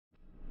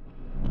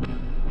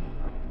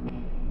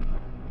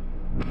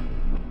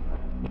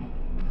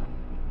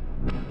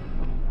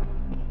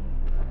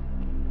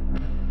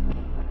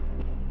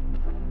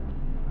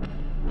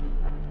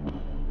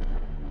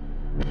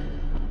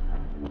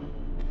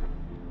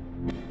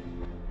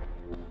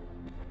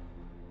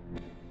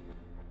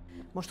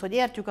Most, hogy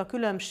értjük a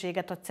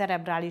különbséget a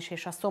cerebrális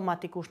és a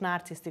szomatikus,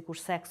 narcisztikus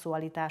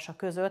szexualitása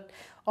között,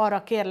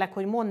 arra kérlek,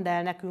 hogy mondd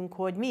el nekünk,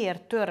 hogy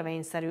miért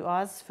törvényszerű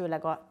az,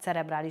 főleg a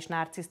cerebrális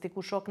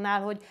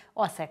narcisztikusoknál, hogy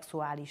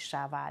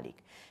aszexuálissá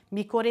válik.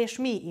 Mikor és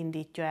mi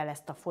indítja el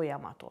ezt a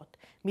folyamatot?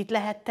 Mit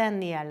lehet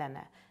tenni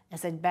ellene?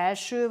 Ez egy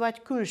belső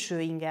vagy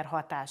külső inger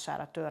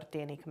hatására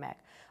történik meg.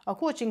 A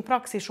coaching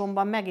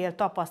praxisomban megélt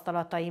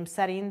tapasztalataim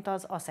szerint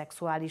az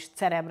aszexuális,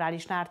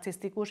 cerebrális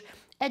narcisztikus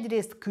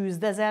egyrészt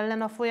küzd ez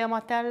ellen a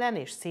folyamat ellen,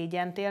 és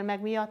szégyent él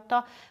meg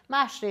miatta,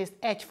 másrészt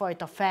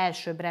egyfajta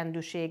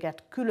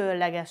felsőbbrendűséget,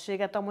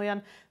 különlegességet,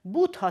 amolyan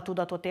buddha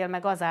tudatot él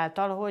meg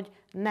azáltal, hogy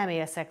nem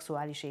él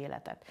szexuális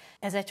életet.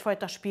 Ez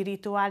egyfajta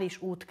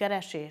spirituális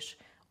útkeresés?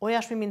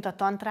 Olyasmi, mint a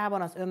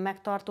tantrában az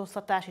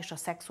önmegtartóztatás és a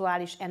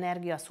szexuális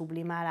energia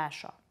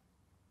sublimálása?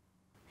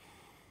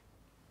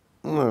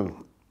 No,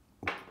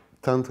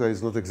 tantra is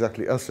not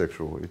exactly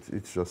asexual.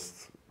 It's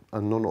just a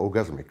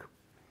non-orgasmic.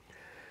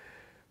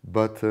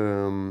 But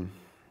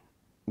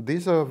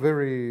these are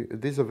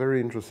very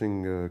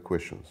interesting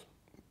questions.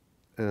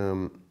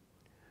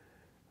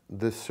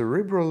 The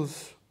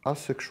cerebral's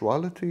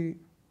asexuality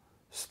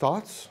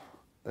starts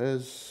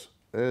as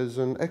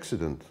an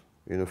accident,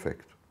 in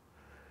effect.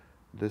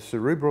 The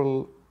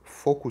cerebral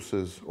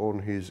focuses on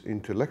his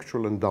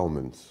intellectual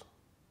endowments,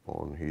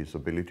 on his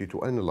ability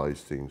to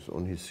analyze things,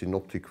 on his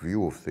synoptic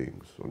view of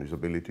things, on his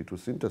ability to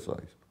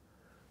synthesize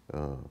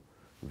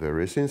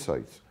various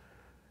insights.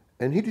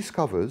 And he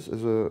discovers,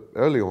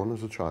 early on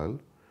as a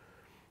child,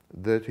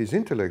 that his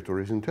intellect or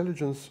his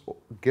intelligence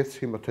gets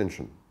him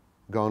attention,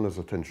 garners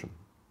attention,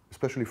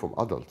 especially from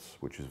adults,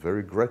 which is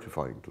very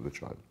gratifying to the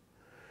child.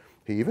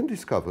 He even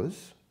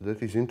discovers that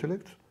his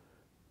intellect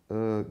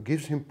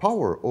gives him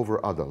power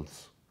over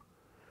adults,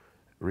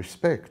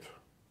 respect,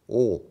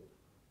 awe,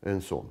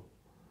 and so on.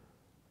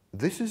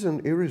 This is an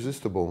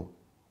irresistible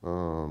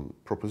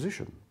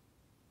proposition,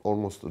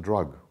 almost a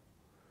drug,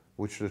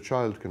 which the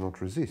child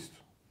cannot resist.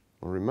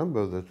 And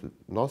remember that the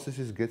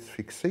narcissist gets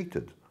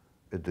fixated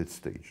at that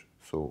stage.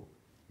 So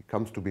he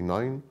comes to be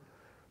 9.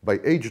 By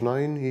age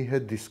 9, he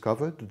had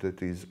discovered that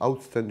his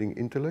outstanding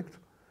intellect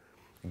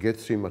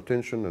gets him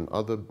attention and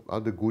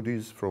other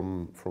goodies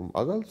from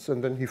adults,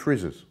 and then he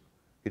freezes.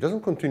 He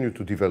doesn't continue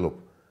to develop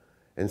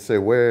and say,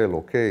 well,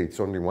 okay, it's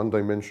only one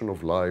dimension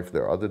of life,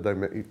 there are other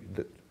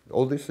dimensions.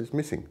 All this is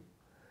missing.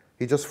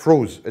 He just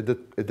froze at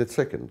that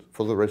second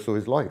for the rest of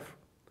his life.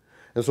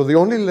 And so the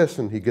only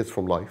lesson he gets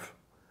from life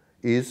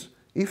is,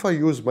 if I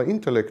use my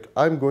intellect,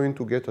 I'm going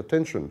to get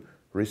attention,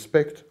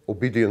 respect,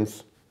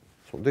 obedience.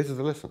 So this is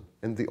the lesson,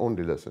 and the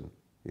only lesson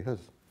he has.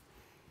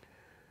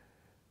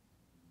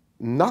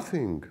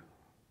 Nothing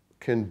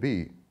can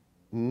be,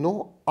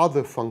 no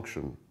other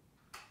function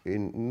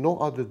in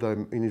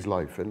his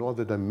life and no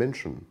other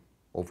dimension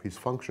of his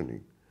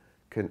functioning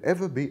can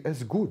ever be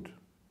as good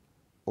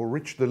or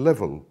reach the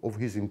level of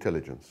his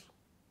intelligence.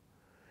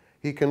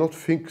 He cannot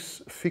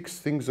fix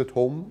things at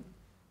home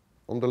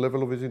on the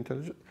level of his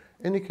intelligence,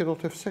 and he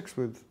cannot have sex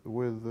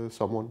with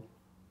someone,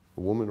 a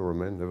woman or a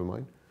man, never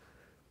mind,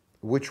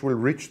 which will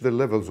reach the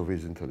levels of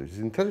his intelligence. His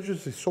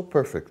intelligence is so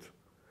perfect,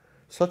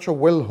 such a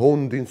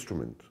well-honed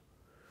instrument,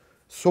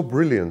 so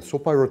brilliant, so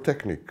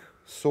pyrotechnic,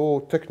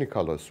 so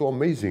technicolor, so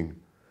amazing,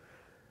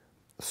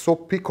 so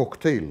peacock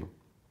tail,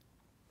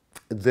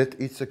 that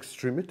it's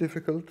extremely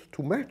difficult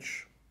to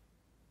match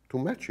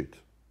it.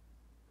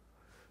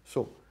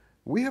 So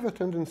we have a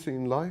tendency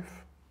in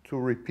life to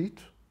repeat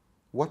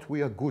what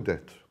we are good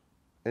at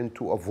and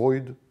to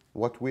avoid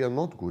what we are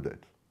not good at.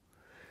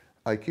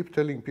 I keep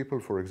telling people,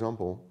 for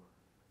example,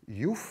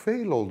 you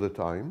fail all the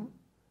time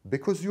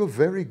because you're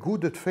very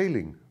good at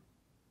failing.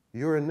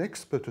 You're an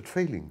expert at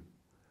failing.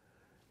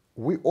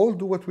 We all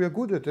do what we are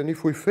good at, and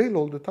if we fail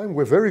all the time,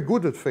 we're very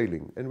good at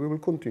failing, and we will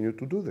continue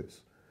to do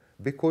this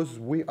because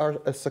we are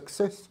a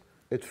success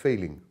at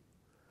failing.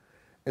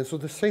 And so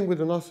the same with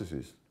the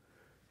narcissist.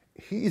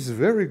 He is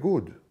very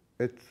good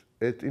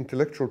at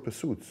intellectual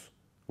pursuits.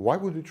 Why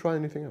would he try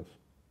anything else?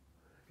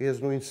 He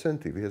has no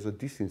incentive, he has a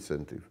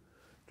disincentive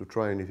to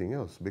try anything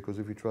else, because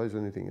if he tries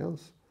anything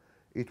else,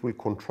 it will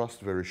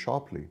contrast very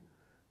sharply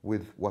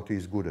with what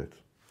he's good at.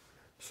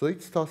 So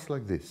it starts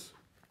like this.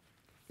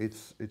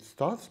 It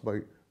starts by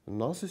the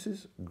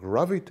narcissist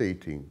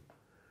gravitating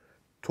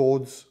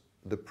towards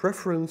the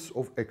preference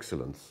of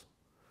excellence.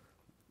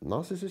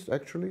 Narcissist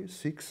actually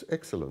seeks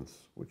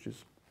excellence, which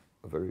is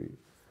a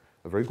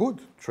very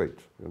good trait,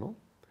 you know.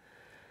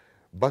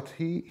 But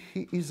he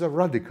is a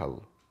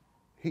radical.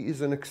 He is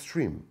an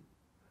extreme.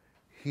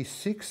 He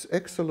seeks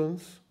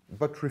excellence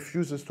but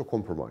refuses to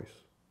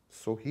compromise.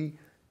 So he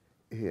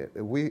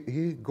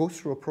goes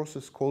through a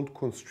process called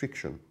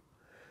constriction.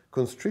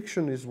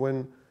 Constriction is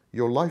when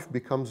your life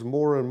becomes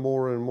more and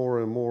more and more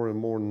and more and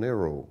more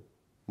narrow,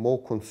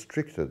 more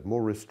constricted,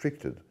 more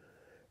restricted,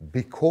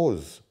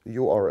 because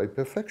you are a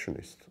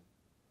perfectionist,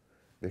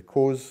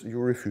 because you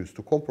refuse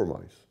to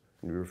compromise,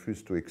 and you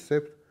refuse to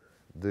accept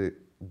the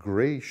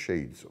gray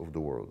shades of the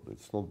world.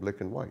 It's not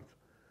black and white.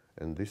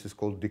 And this is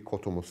called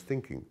dichotomous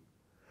thinking.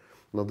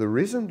 Now, the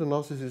reason the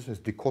narcissist has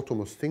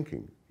dichotomous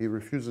thinking, he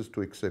refuses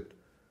to accept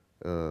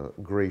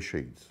gray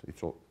shades.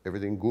 It's all,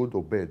 everything good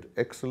or bad,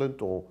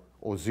 excellent or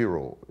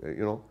zero,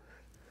 you know.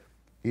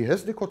 He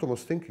has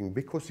dichotomous thinking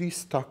because he's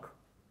stuck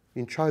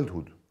in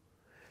childhood.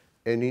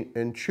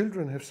 And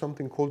children have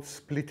something called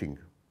splitting.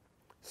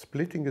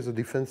 Splitting is a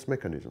defense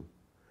mechanism.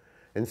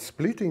 And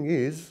splitting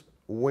is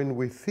when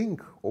we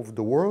think of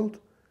the world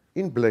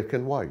in black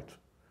and white.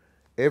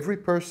 Every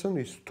person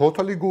is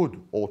totally good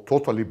or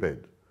totally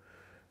bad.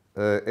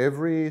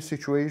 Every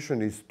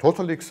situation is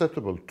totally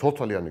acceptable,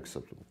 totally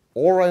unacceptable.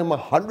 Or I am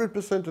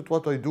 100% at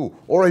what I do,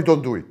 or I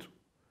don't do it.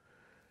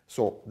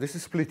 So this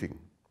is splitting.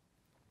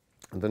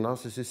 And the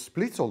narcissist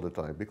splits all the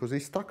time because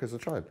he's stuck as a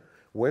child.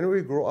 When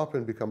we grow up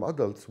and become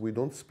adults, we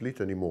don't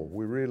split anymore.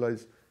 We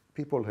realize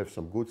people have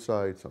some good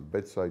sides, some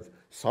bad sides.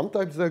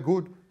 Sometimes they're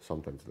good,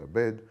 sometimes they're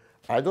bad.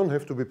 I don't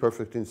have to be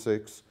perfect in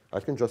sex. I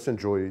can just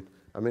enjoy it.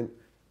 I mean,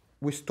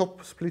 we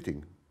stop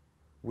splitting.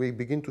 We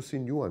begin to see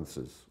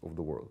nuances of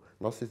the world.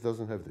 Narcissist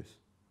doesn't have this.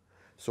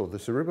 So the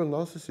cerebral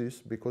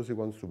narcissist, because he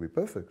wants to be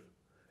perfect,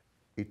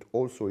 it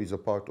also is a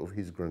part of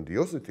his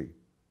grandiosity.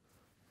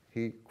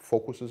 He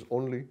focuses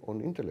only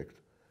on intellect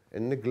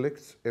and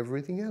neglects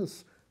everything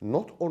else,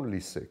 not only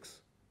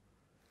sex,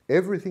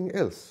 everything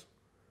else.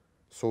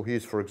 So he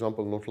is, for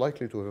example, not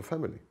likely to have a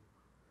family,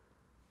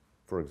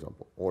 for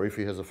example. Or if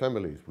he has a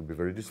family, it will be a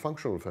very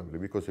dysfunctional family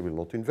because he will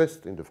not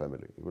invest in the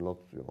family. He will not,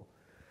 you know.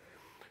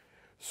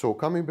 So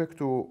coming back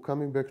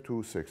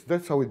to sex,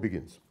 that's how it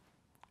begins.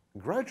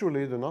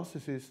 Gradually, the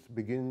narcissist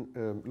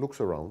looks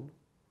around,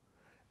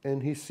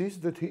 and he sees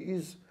that he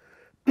is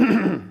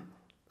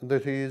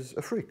that he is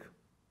a freak.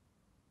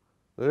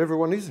 That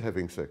everyone is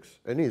having sex,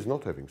 and he is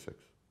not having sex.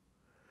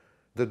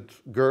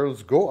 That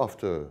girls go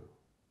after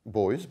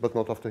boys, but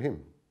not after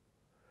him.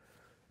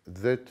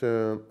 That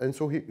and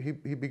so he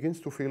begins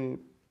to feel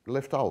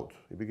left out.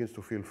 He begins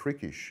to feel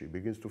freakish. He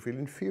begins to feel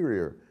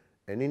inferior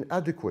and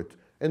inadequate.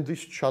 And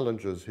this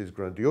challenges his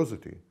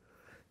grandiosity.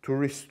 To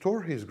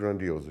restore his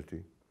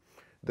grandiosity,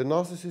 the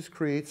narcissist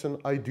creates an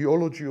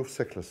ideology of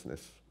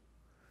sexlessness.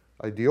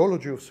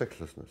 Ideology of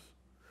sexlessness,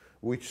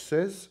 which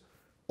says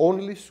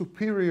only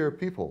superior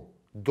people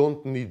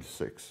don't need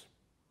sex.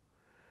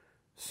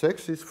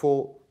 Sex is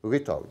for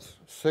retards.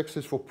 Sex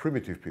is for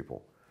primitive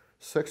people.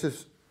 Sex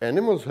is,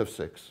 animals have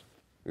sex,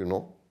 you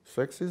know.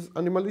 Sex is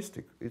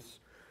animalistic.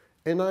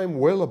 And I'm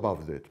well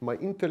above that. My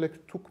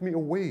intellect took me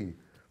away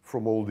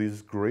from all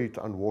these great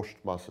unwashed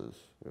masses,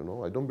 you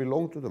know. I don't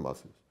belong to the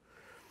masses.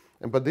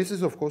 But this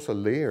is, of course, a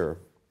layer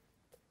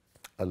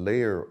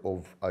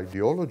of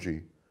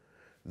ideology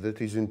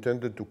that is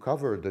intended to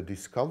cover the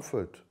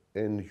discomfort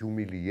and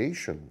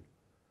humiliation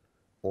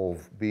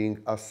of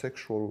being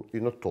asexual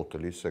in a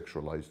totally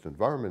sexualized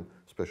environment,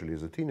 especially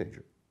as a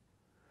teenager.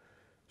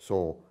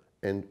 So,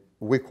 and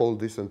we call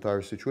this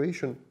entire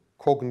situation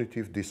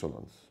cognitive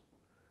dissonance.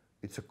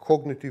 It's a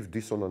cognitive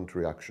dissonant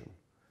reaction.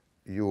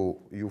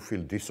 You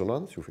feel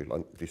dissonance, you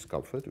feel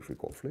discomfort, you feel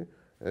conflict,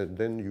 and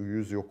then you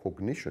use your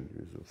cognition,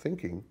 use your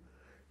thinking,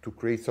 to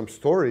create some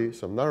story,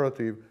 some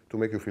narrative to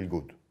make you feel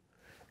good.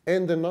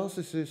 And the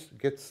narcissist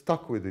gets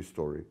stuck with this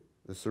story,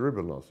 the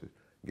cerebral narcissist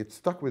gets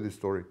stuck with this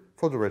story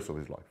for the rest of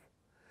his life.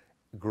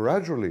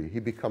 Gradually, he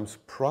becomes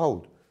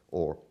proud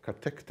or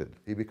catected.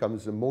 He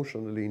becomes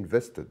emotionally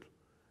invested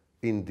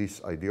in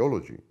this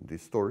ideology,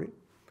 this story.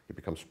 He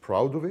becomes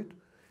proud of it,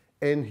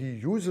 and he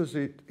uses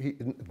it.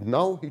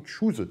 Now he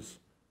chooses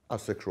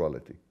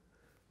asexuality.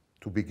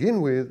 To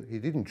begin with, he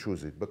didn't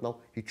choose it, but now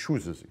he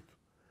chooses it.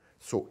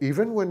 So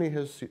even when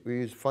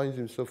he finds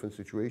himself in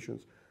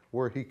situations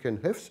where he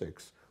can have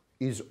sex,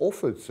 is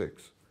offered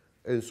sex,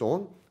 and so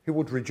on, he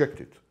would reject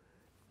it.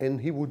 And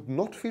he would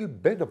not feel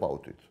bad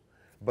about it,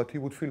 but he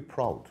would feel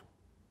proud.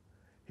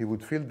 He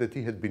would feel that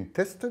he had been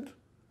tested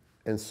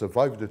and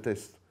survived the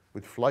test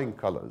with flying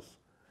colors.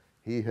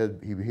 He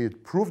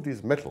had proved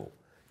his mettle.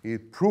 He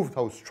had proved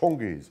how strong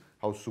he is,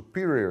 how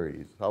superior he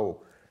is,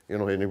 how, you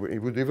know, and he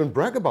would even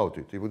brag about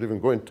it. He would even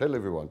go and tell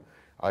everyone,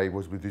 I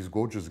was with this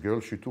gorgeous girl,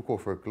 she took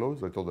off her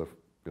clothes, I told her,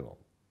 you know,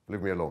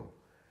 leave me alone.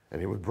 And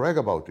he would brag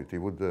about it.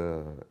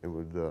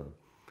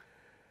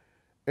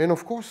 And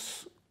of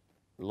course,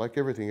 like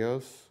everything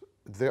else,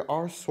 there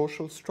are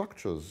social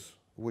structures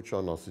which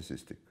are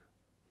narcissistic.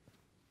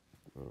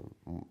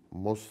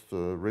 Most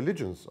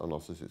religions are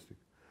narcissistic.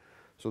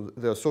 So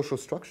there are social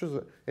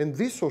structures, and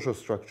these social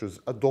structures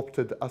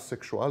adopted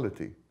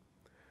asexuality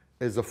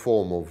as a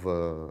form of,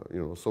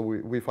 you know, so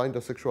we find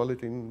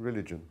asexuality in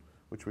religion,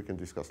 which we can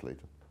discuss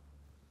later.